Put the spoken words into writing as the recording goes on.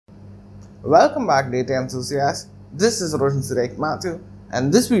Welcome back, data enthusiasts. This is Roshan Sirek Matthew,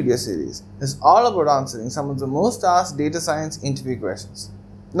 and this video series is all about answering some of the most asked data science interview questions.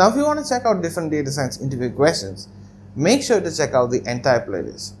 Now, if you want to check out different data science interview questions, make sure to check out the entire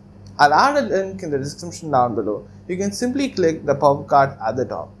playlist. I'll add a link in the description down below. You can simply click the pop card at the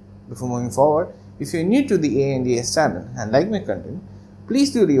top. Before moving forward, if you're new to the ANDS channel and like my content,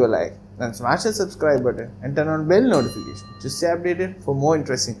 please do leave a like and smash the subscribe button and turn on bell notification to stay updated for more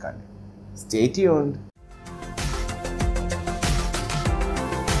interesting content. Stay tuned.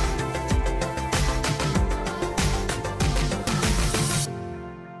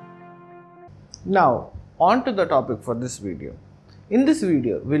 Now, on to the topic for this video. In this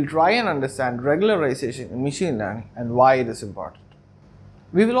video, we'll try and understand regularization in machine learning and why it is important.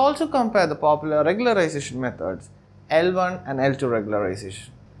 We will also compare the popular regularization methods L1 and L2 regularization.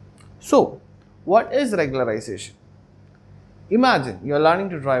 So, what is regularization? Imagine you're learning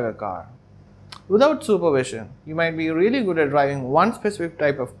to drive a car. Without supervision, you might be really good at driving one specific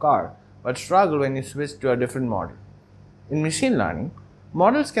type of car but struggle when you switch to a different model. In machine learning,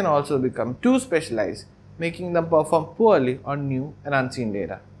 models can also become too specialized, making them perform poorly on new and unseen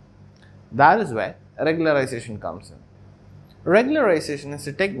data. That is where regularization comes in. Regularization is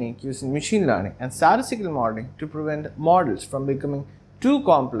a technique used in machine learning and statistical modeling to prevent models from becoming too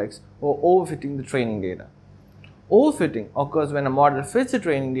complex or overfitting the training data. Overfitting occurs when a model fits the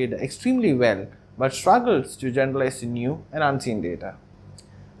training data extremely well but struggles to generalize to new and unseen data.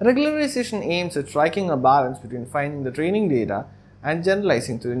 Regularization aims at striking a balance between finding the training data and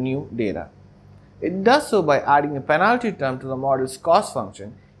generalizing to the new data. It does so by adding a penalty term to the model's cost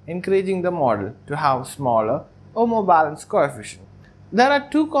function, encouraging the model to have smaller or more balanced coefficient. There are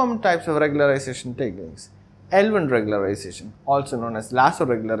two common types of regularization techniques: L1 regularization, also known as lasso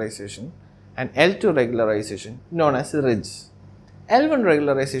regularization, and L2 regularization, known as ridge. L1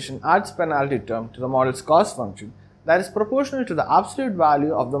 regularization adds penalty term to the model's cost function that is proportional to the absolute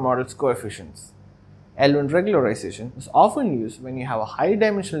value of the model's coefficients. L1 regularization is often used when you have a high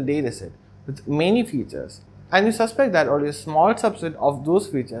dimensional dataset with many features and you suspect that only a small subset of those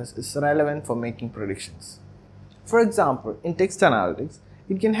features is relevant for making predictions. For example, in text analytics,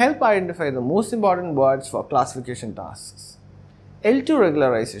 it can help identify the most important words for classification tasks. L2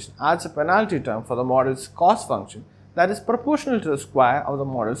 regularization adds a penalty term for the model's cost function that is proportional to the square of the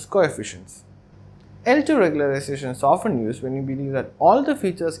model's coefficients. L2 regularization is often used when you believe that all the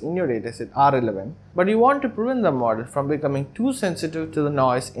features in your dataset are relevant, but you want to prevent the model from becoming too sensitive to the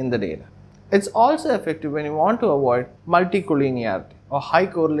noise in the data. It's also effective when you want to avoid multicollinearity or high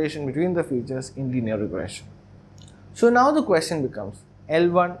correlation between the features in linear regression. So now the question becomes,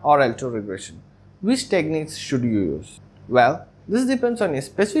 L1 or L2 regression? Which techniques should you use? Well, this depends on your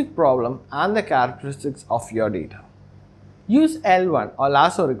specific problem and the characteristics of your data. Use L1 or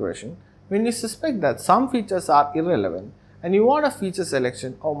lasso regression when you suspect that some features are irrelevant and you want a feature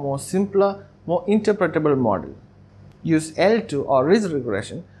selection or more simpler, more interpretable model. Use L2 or ridge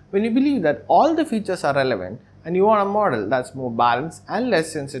regression when you believe that all the features are relevant and you want a model that's more balanced and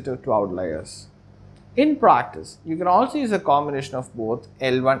less sensitive to outliers. In practice, you can also use a combination of both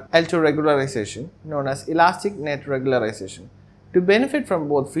L1 and L2 regularization, known as elastic net regularization, to benefit from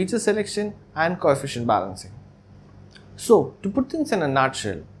both feature selection and coefficient balancing. So, to put things in a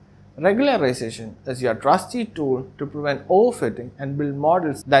nutshell, regularization is your trusty tool to prevent overfitting and build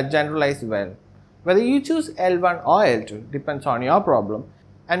models that generalize well. Whether you choose L1 or L2 depends on your problem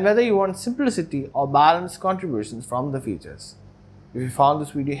and whether you want simplicity or balanced contributions from the features. If you found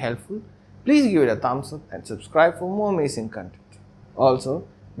this video helpful, please give it a thumbs up and subscribe for more amazing content. Also,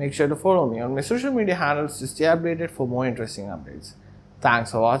 make sure to follow me on my social media handles to stay updated for more interesting updates.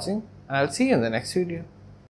 Thanks for watching, and I'll see you in the next video.